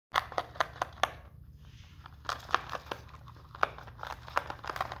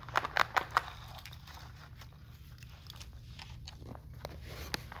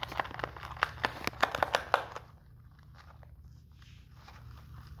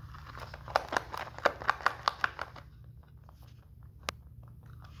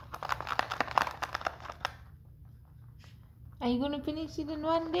Are you going to finish it in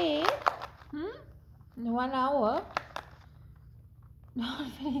one day? In 1 hour?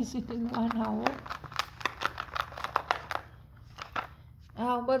 Not finish it in 1 hour.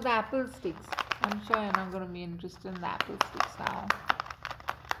 How about the apple sticks? I'm sure you're not going to be interested in the apple sticks now.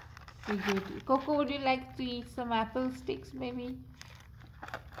 Coco, would you like to eat some apple sticks, maybe?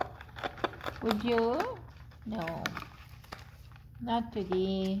 Would you? No. Not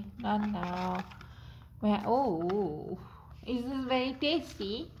today. Not now. Well, oh, is this very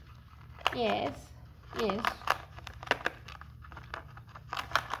tasty? Yes. Yes.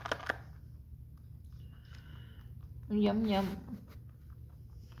 Yum yum.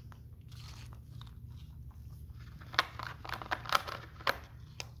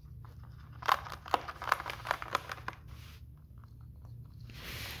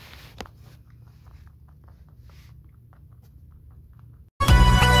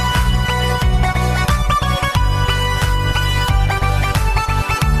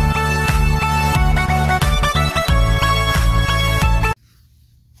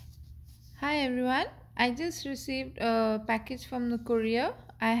 Hi everyone, I just received a package from the courier.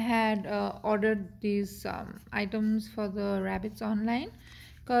 I had ordered these items for the rabbits online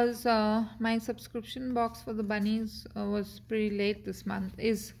because my subscription box for the bunnies was pretty late this month.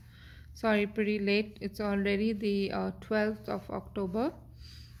 Pretty late. It's already the 12th of October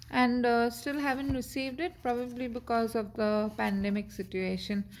and still haven't received it, probably because of the pandemic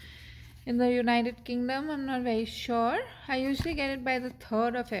situation. In the United Kingdom, I'm not very sure. I usually get it by the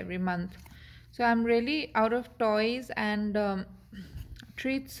 3rd of every month. So I'm really out of toys and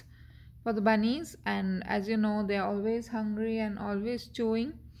treats for the bunnies, and as you know, they're always hungry and always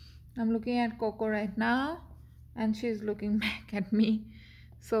chewing. I'm looking at Coco right now and she's looking back at me,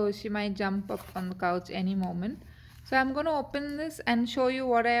 so she might jump up on the couch any moment. So I'm going to open this and show you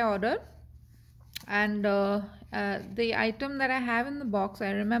what I ordered. And the item that I have in the box,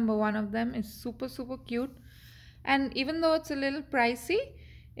 I remember one of them is super cute, and even though it's a little pricey,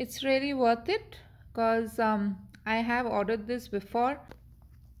 it's really worth it because I have ordered this before.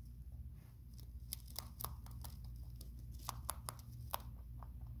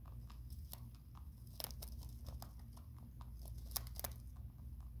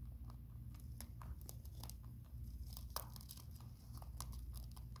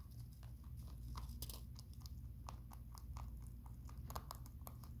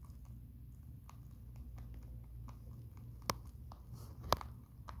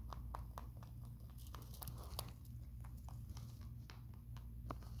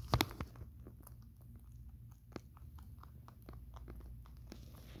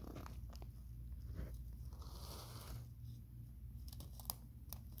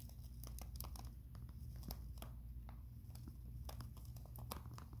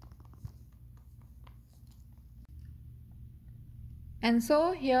 And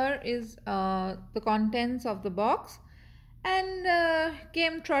so here is the contents of the box, and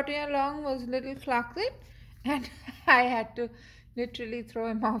came trotting along was little Clarklet, and I had to literally throw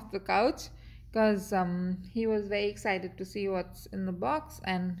him off the couch because he was very excited to see what's in the box,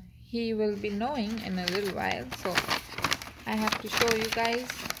 and he will be knowing in a little while, so I have to show you guys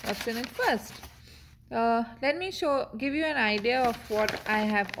what's in it first. Let me give you an idea of what I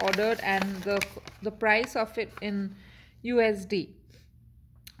have ordered and the price of it in USD.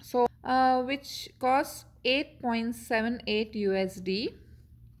 So which costs 8.78 USD.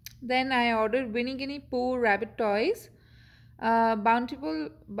 Then I ordered Winnie Guinea Pooh rabbit toys, bountiful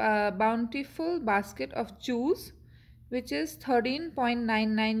basket of chews, which is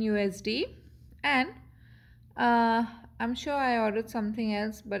 13.99 USD, and I'm sure I ordered something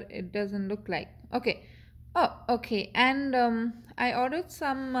else, but it doesn't look like. Okay. Oh, okay. And I ordered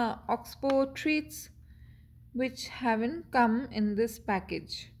some Oxbow treats, which haven't come in this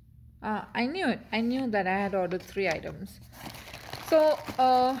package. I knew it. I knew that I had ordered 3 items. So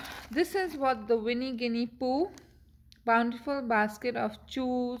this is what the Winnie Guinea Pooh bountiful basket of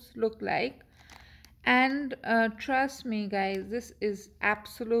chews look like. And trust me guys, this is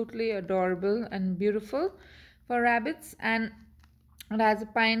absolutely adorable and beautiful for rabbits. And it has a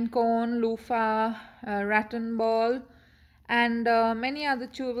pine cone, loofah, rattan ball, and many other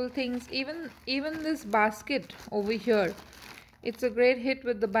chewable things. Even this basket over here, it's a great hit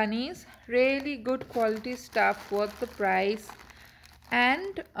with the bunnies. Really good quality stuff, worth the price,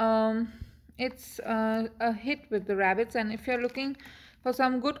 and it's a hit with the rabbits. And if you're looking for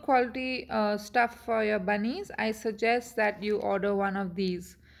some good quality stuff for your bunnies, I suggest that you order one of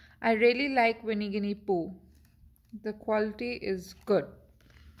these. I really like Winnie Guinea Pooh. The quality is good.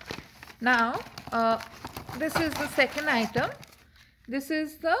 Now this is the second item. This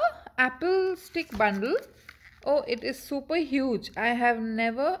is the apple stick bundle. Oh, it is super huge. I have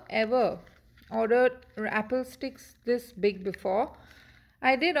never ever ordered apple sticks this big before.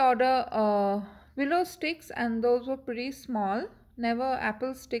 I did order willow sticks and those were pretty small. Never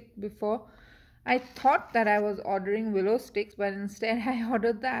apple stick before. I thought that I was ordering willow sticks, but instead I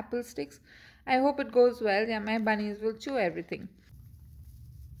ordered the apple sticks. I hope it goes well. Yeah, my bunnies will chew everything.